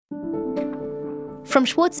From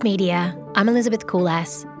Schwartz Media, I'm Elizabeth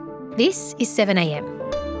Coulas. This is 7am.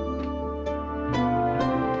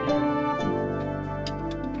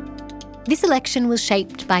 This election was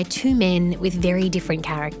shaped by two men with very different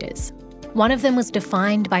characters. One of them was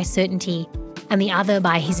defined by certainty and the other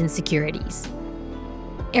by his insecurities.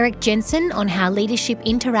 Erik Jensen on how leadership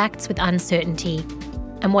interacts with uncertainty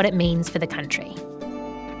and what it means for the country.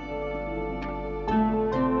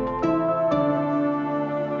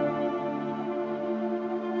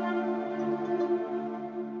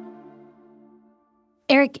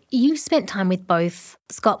 Erik, you spent time with both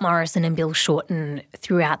Scott Morrison and Bill Shorten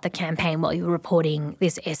throughout the campaign while you were reporting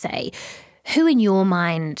this essay. Who in your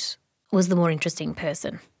mind was the more interesting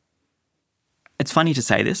person? It's funny to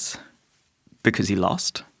say this because he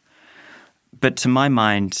lost, but to my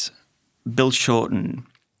mind, Bill Shorten...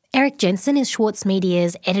 Erik Jensen is Schwartz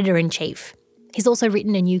Media's editor-in-chief. He's also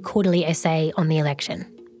written a new quarterly essay on the election.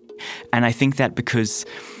 And I think that because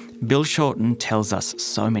Bill Shorten tells us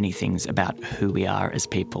so many things about who we are as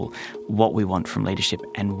people, what we want from leadership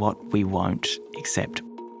and what we won't accept.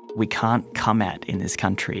 We can't come at, in this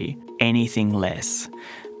country, anything less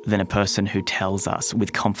than a person who tells us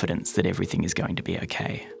with confidence that everything is going to be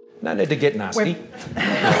okay. No need to get nasty.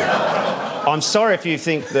 I'm sorry if you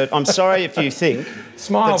think that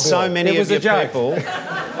Smile, so Bill. many It was of your a joke. people.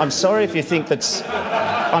 I'm sorry if you think that's.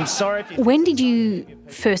 I'm sorry if you. When did you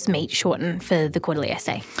first meet Shorten for the quarterly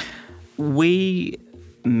essay? We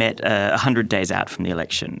met 100 days out from the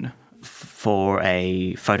election for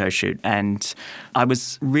a photo shoot, and I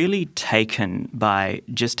was really taken by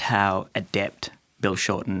just how adept Bill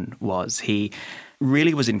Shorten was. He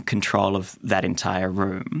really was in control of that entire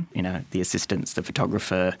room. You know, the assistants, the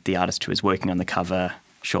photographer, the artist who was working on the cover,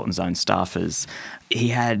 Shorten's own staffers. He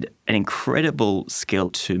had an incredible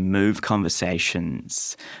skill to move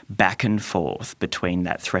conversations back and forth between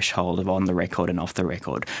that threshold of on the record and off the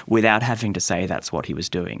record without having to say that's what he was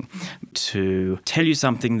doing. To tell you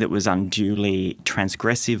something that was unduly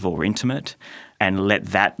transgressive or intimate and let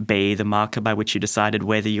that be the marker by which you decided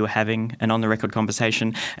whether you were having an on-the-record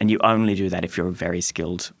conversation, and you only do that if you're a very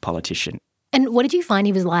skilled politician. And what did you find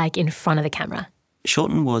he was like in front of the camera?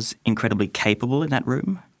 Shorten was incredibly capable in that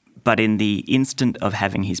room, but in the instant of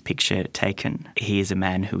having his picture taken, he is a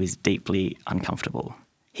man who is deeply uncomfortable.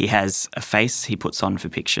 He has a face he puts on for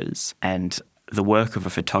pictures, and the work of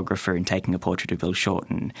a photographer in taking a portrait of Bill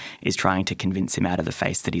Shorten is trying to convince him out of the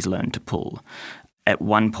face that he's learned to pull. At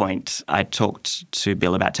one point, I talked to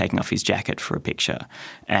Bill about taking off his jacket for a picture,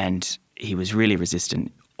 and he was really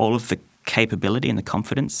resistant. All of the capability and the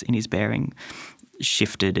confidence in his bearing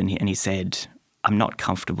shifted, and he said, I'm not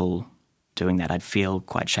comfortable doing that. I'd feel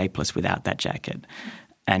quite shapeless without that jacket.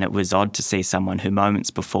 And it was odd to see someone who moments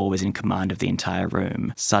before was in command of the entire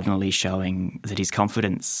room suddenly showing that his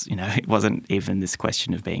confidence, it wasn't even this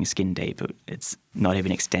question of being skin deep. It's not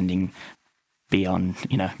even extending beyond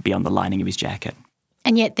the lining of his jacket.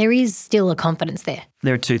 And yet there is still a confidence there.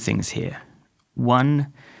 There are two things here.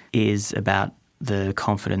 One is about the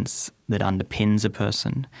confidence that underpins a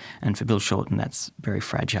person, and for Bill Shorten that's very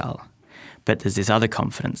fragile. But there's this other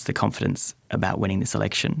confidence, the confidence about winning this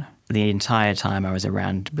election. The entire time I was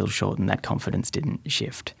around Bill Shorten, that confidence didn't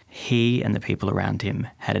shift. He and the people around him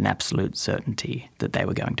had an absolute certainty that they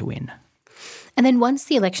were going to win. And then once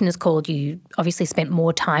the election is called, you obviously spent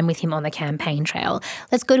more time with him on the campaign trail.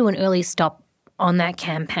 Let's go to an early stop on that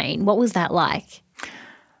campaign. What was that like?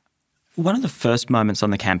 One of the first moments on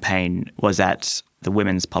the campaign was at the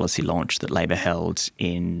women's policy launch that Labor held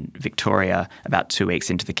in Victoria about 2 weeks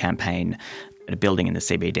into the campaign at a building in the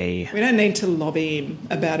CBD. We don't need to lobby him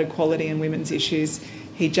about equality and women's issues.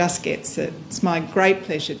 He just gets it. It's my great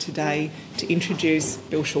pleasure today to introduce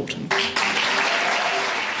Bill Shorten.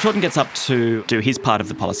 Shorten gets up to do his part of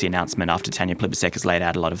the policy announcement after Tanya Plibersek has laid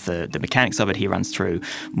out a lot of the mechanics of it. He runs through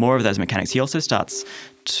more of those mechanics. He also starts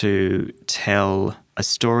to tell a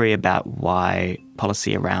story about why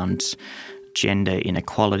policy around gender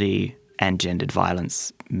inequality and gendered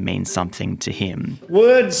violence means something to him.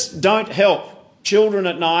 Words don't help children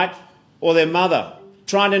at night or their mother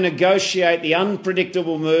trying to negotiate the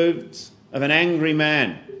unpredictable moves of an angry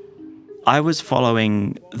man. I was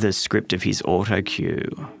following the script of his auto cue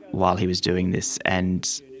while he was doing this, and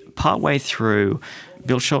partway through,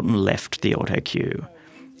 Bill Shorten left the auto cue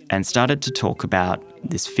and started to talk about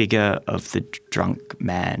this figure of the drunk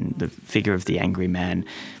man, the figure of the angry man.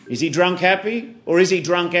 Is he drunk happy or is he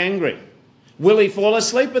drunk angry? Will he fall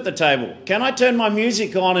asleep at the table? Can I turn my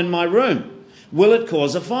music on in my room? Will it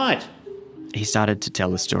cause a fight? He started to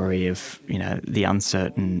tell the story of, the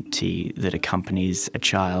uncertainty that accompanies a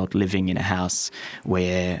child living in a house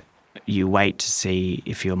where you wait to see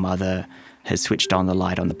if your mother has switched on the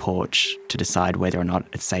light on the porch to decide whether or not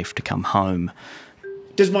it's safe to come home.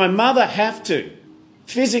 Does my mother have to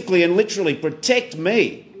physically and literally protect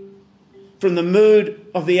me from the mood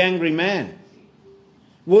of the angry man?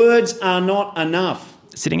 Words are not enough.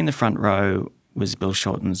 Sitting in the front row was Bill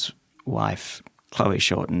Shorten's wife, Chloe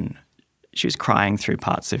Shorten. She was crying through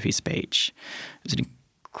parts of his speech. It was an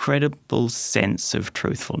incredible sense of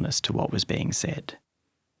truthfulness to what was being said.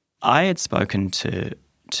 I had spoken to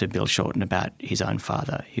Bill Shorten about his own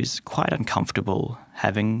father. He was quite uncomfortable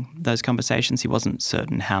having those conversations. He wasn't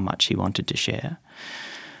certain how much he wanted to share.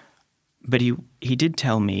 But he did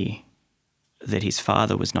tell me that his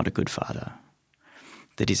father was not a good father,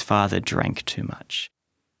 that his father drank too much.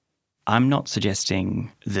 I'm not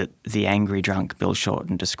suggesting that the angry drunk Bill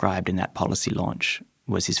Shorten described in that policy launch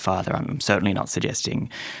was his father. I'm certainly not suggesting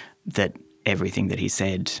that everything that he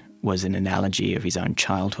said was an analogy of his own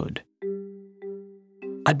childhood.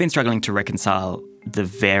 I'd been struggling to reconcile the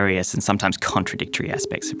various and sometimes contradictory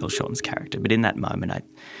aspects of Bill Shorten's character, but in that moment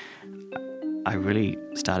I really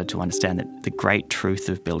started to understand that the great truth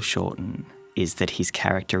of Bill Shorten is that his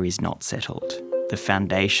character is not settled. The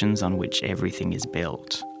foundations on which everything is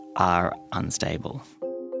built are unstable.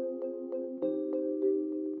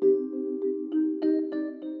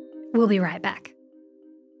 We'll be right back.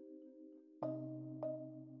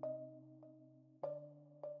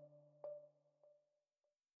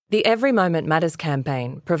 The Every Moment Matters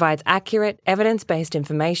campaign provides accurate, evidence-based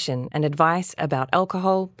information and advice about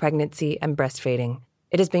alcohol, pregnancy and breastfeeding.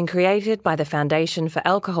 It has been created by the Foundation for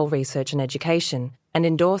Alcohol Research and Education and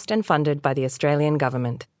endorsed and funded by the Australian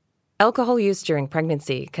Government. Alcohol use during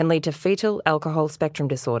pregnancy can lead to fetal alcohol spectrum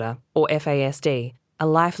disorder, or FASD, a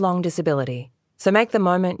lifelong disability. So make the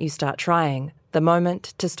moment you start trying the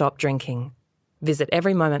moment to stop drinking. Visit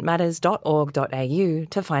everymomentmatters.org.au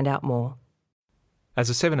to find out more. As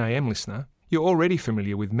a 7am listener, you're already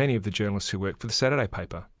familiar with many of the journalists who work for the Saturday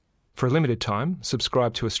paper. For a limited time,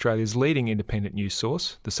 subscribe to Australia's leading independent news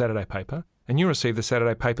source, the Saturday paper, and you'll receive the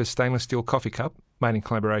Saturday paper's stainless steel coffee cup, made in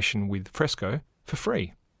collaboration with Fresco, for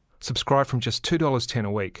free. Subscribe from just $2.10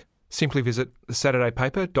 a week. Simply visit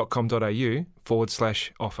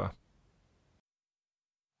thesaturdaypaper.com.au/offer.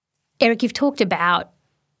 Eric, you've talked about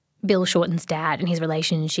Bill Shorten's dad and his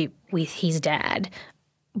relationship with his dad.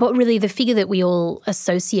 But really the figure that we all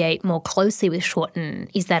associate more closely with Shorten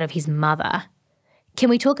is that of his mother. Can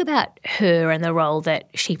we talk about her and the role that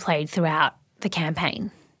she played throughout the campaign?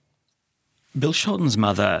 Bill Shorten's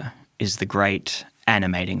mother is the great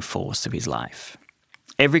animating force of his life.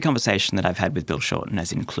 Every conversation that I've had with Bill Shorten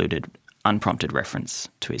has included unprompted reference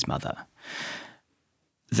to his mother.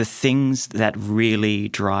 The things that really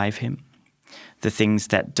drive him, the things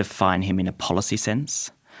that define him in a policy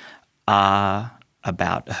sense, are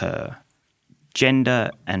about her.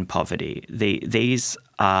 Gender and poverty, these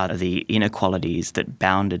are the inequalities that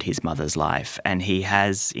bounded his mother's life, and he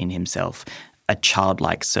has in himself a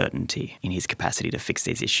childlike certainty in his capacity to fix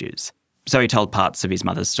these issues. So he told parts of his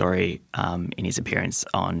mother's story in his appearance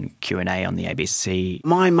on Q&A on the ABC.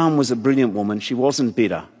 My mum was a brilliant woman. She wasn't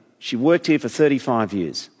bitter. She worked here for 35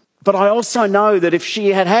 years. But I also know that if she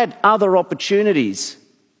had had other opportunities,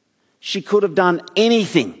 she could have done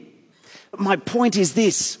anything. My point is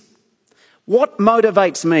this. What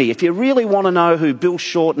motivates me, if you really want to know who Bill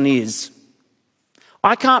Shorten is,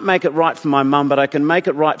 I can't make it right for my mum, but I can make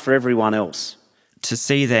it right for everyone else. To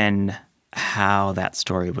see then how that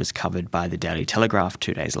story was covered by the Daily Telegraph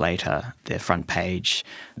 2 days later, their front page,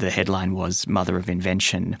 the headline was Mother of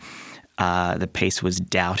Invention. The piece was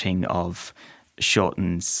doubting of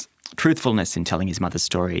Shorten's truthfulness in telling his mother's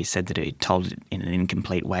story. He said that he told it in an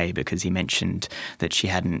incomplete way because he mentioned that she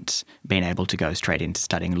hadn't been able to go straight into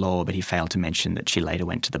studying law, but he failed to mention that she later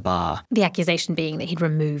went to the bar. The accusation being that he'd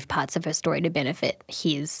removed parts of her story to benefit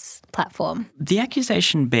his platform. The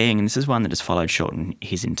accusation being, and this is one that has followed Shorten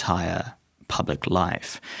his entire public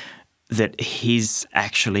life, that he's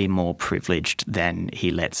actually more privileged than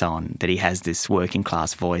he lets on, that he has this working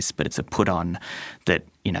class voice, but it's a put on, that,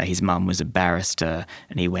 you know, his mum was a barrister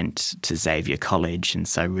and he went to Xavier College, and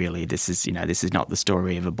so really this is not the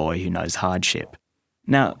story of a boy who knows hardship.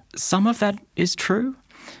 Now, some of that is true.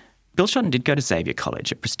 Bill Shorten did go to Xavier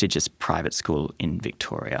College, a prestigious private school in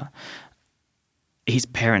Victoria. His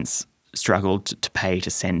parents struggled to pay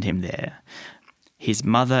to send him there. His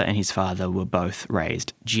mother and his father were both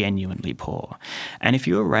raised genuinely poor. And if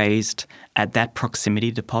you were raised at that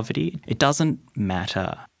proximity to poverty, it doesn't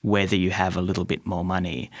matter whether you have a little bit more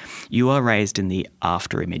money. You are raised in the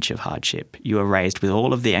after-image of hardship. You are raised with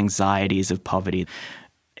all of the anxieties of poverty.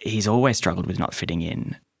 He's always struggled with not fitting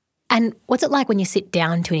in. And what's it like when you sit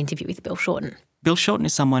down to an interview with Bill Shorten? Bill Shorten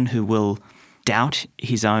is someone who will doubt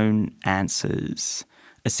his own answers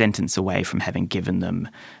a sentence away from having given them.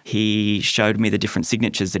 He showed me the different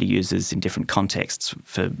signatures that he uses in different contexts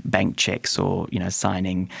for bank checks or,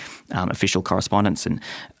 signing official correspondence. And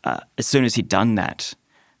as soon as he'd done that,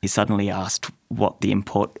 he suddenly asked what the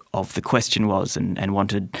import of the question was and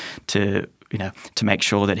wanted to make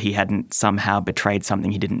sure that he hadn't somehow betrayed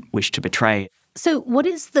something he didn't wish to betray. So what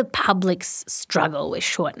is the public's struggle with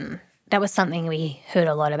Shorten? That was something we heard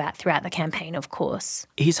a lot about throughout the campaign, of course.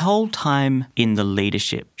 His whole time in the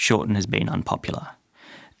leadership, Shorten has been unpopular.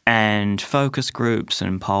 And focus groups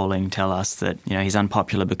and polling tell us that, he's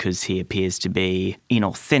unpopular because he appears to be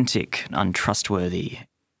inauthentic, untrustworthy.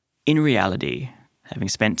 In reality, having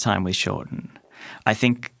spent time with Shorten, I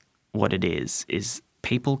think what it is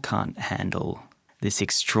people can't handle this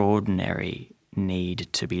extraordinary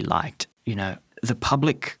need to be liked. The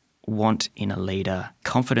public want in a leader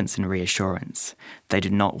confidence and reassurance. They do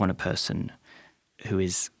not want a person who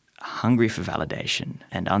is hungry for validation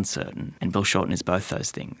and uncertain, and Bill Shorten is both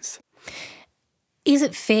those things. Is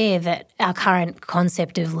it fair that our current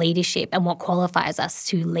concept of leadership and what qualifies us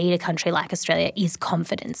to lead a country like Australia is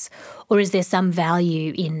confidence? Or is there some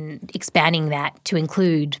value in expanding that to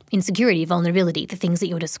include insecurity, vulnerability, the things that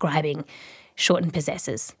you're describing Shorten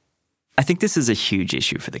possesses? I think this is a huge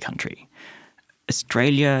issue for the country.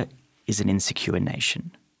 Australia is an insecure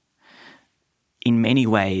nation. In many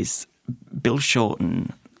ways, Bill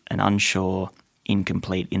Shorten, an unsure,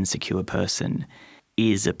 incomplete, insecure person,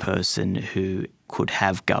 is a person who could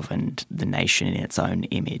have governed the nation in its own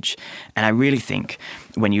image. And I really think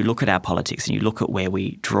when you look at our politics and you look at where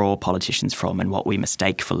we draw politicians from and what we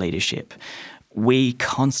mistake for leadership, we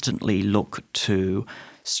constantly look to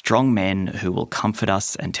strong men who will comfort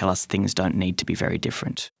us and tell us things don't need to be very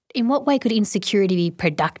different. In what way could insecurity be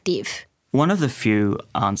productive? One of the few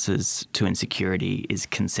answers to insecurity is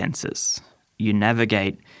consensus. You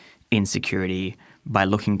navigate insecurity by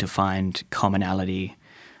looking to find commonality,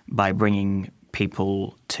 by bringing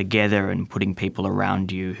people together and putting people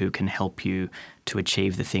around you who can help you to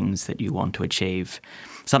achieve the things that you want to achieve.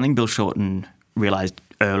 Something Bill Shorten realised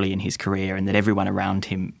early in his career and that everyone around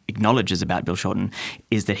him acknowledges about Bill Shorten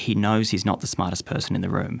is that he knows he's not the smartest person in the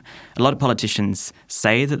room. A lot of politicians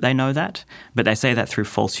say that they know that, but they say that through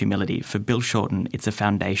false humility. For Bill Shorten, it's a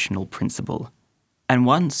foundational principle. And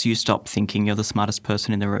once you stop thinking you're the smartest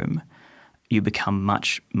person in the room, you become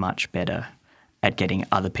much, much better at getting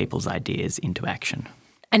other people's ideas into action.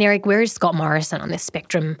 And Eric, where is Scott Morrison on this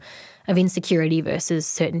spectrum of insecurity versus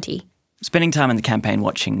certainty? Spending time in the campaign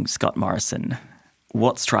watching Scott Morrison,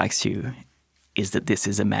 what strikes you is that this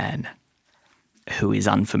is a man who is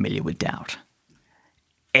unfamiliar with doubt.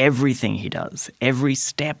 Everything he does, every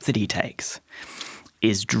step that he takes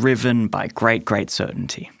is driven by great, great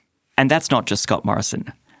certainty. And that's not just Scott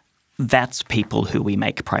Morrison. That's people who we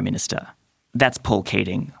make Prime Minister. That's Paul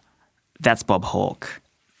Keating. That's Bob Hawke.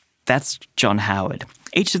 That's John Howard.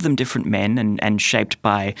 Each of them different men and shaped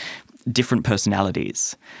by different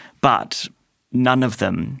personalities, but none of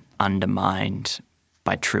them undermined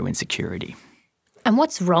by true insecurity. And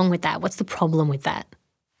what's wrong with that? What's the problem with that?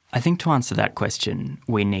 I think to answer that question,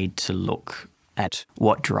 we need to look at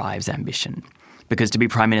what drives ambition. Because to be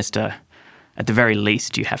Prime Minister, at the very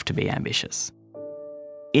least, you have to be ambitious.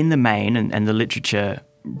 In the main, and the literature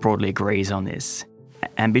broadly agrees on this,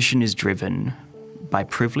 ambition is driven by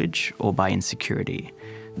privilege or by insecurity.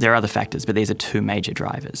 There are other factors, but these are two major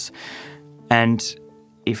drivers. And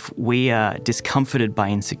if we are discomforted by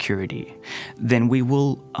insecurity, then we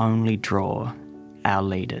will only draw our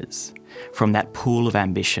leaders from that pool of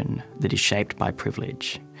ambition that is shaped by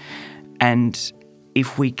privilege. And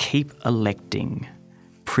if we keep electing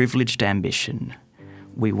privileged ambition,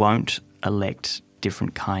 we won't elect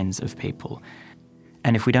different kinds of people.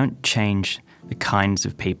 And if we don't change the kinds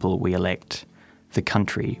of people we elect, the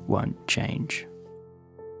country won't change.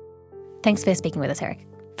 Thanks for speaking with us, Eric.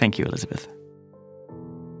 Thank you, Elizabeth.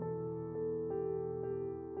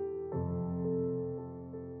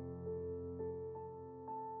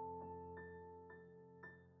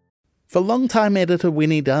 For longtime editor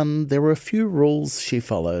Winnie Dunn, there were a few rules she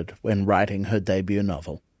followed when writing her debut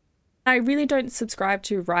novel. I really don't subscribe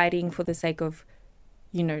to writing for the sake of,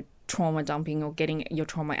 trauma dumping or getting your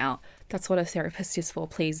trauma out. That's what a therapist is for,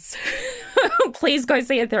 please. Please go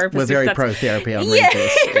see a therapist. We're very pro-therapy on Read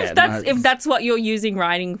This. If that's what you're using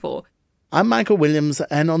writing for. I'm Michael Williams,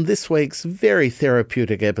 and on this week's very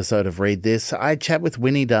therapeutic episode of Read This, I chat with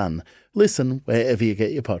Winnie Dunn. Listen wherever you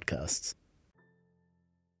get your podcasts.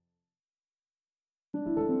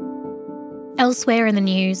 Elsewhere in the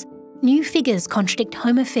news, new figures contradict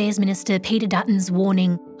Home Affairs Minister Peter Dutton's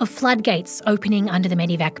warning of floodgates opening under the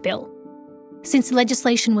Medivac bill. Since the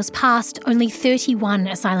legislation was passed, only 31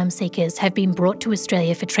 asylum seekers have been brought to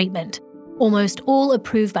Australia for treatment, almost all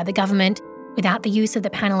approved by the government without the use of the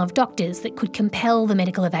panel of doctors that could compel the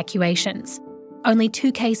medical evacuations. Only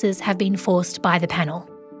 2 cases have been forced by the panel.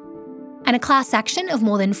 And a class action of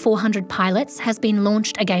more than 400 pilots has been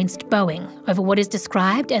launched against Boeing over what is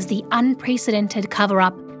described as the unprecedented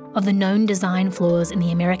cover-up of the known design flaws in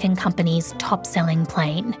the American company's top-selling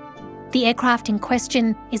plane. The aircraft in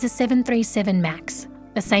question is a 737 MAX,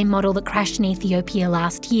 the same model that crashed in Ethiopia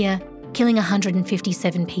last year, killing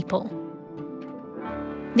 157 people.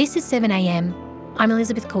 This is 7am. I'm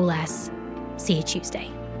Elizabeth Coulas. See you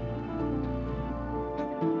Tuesday.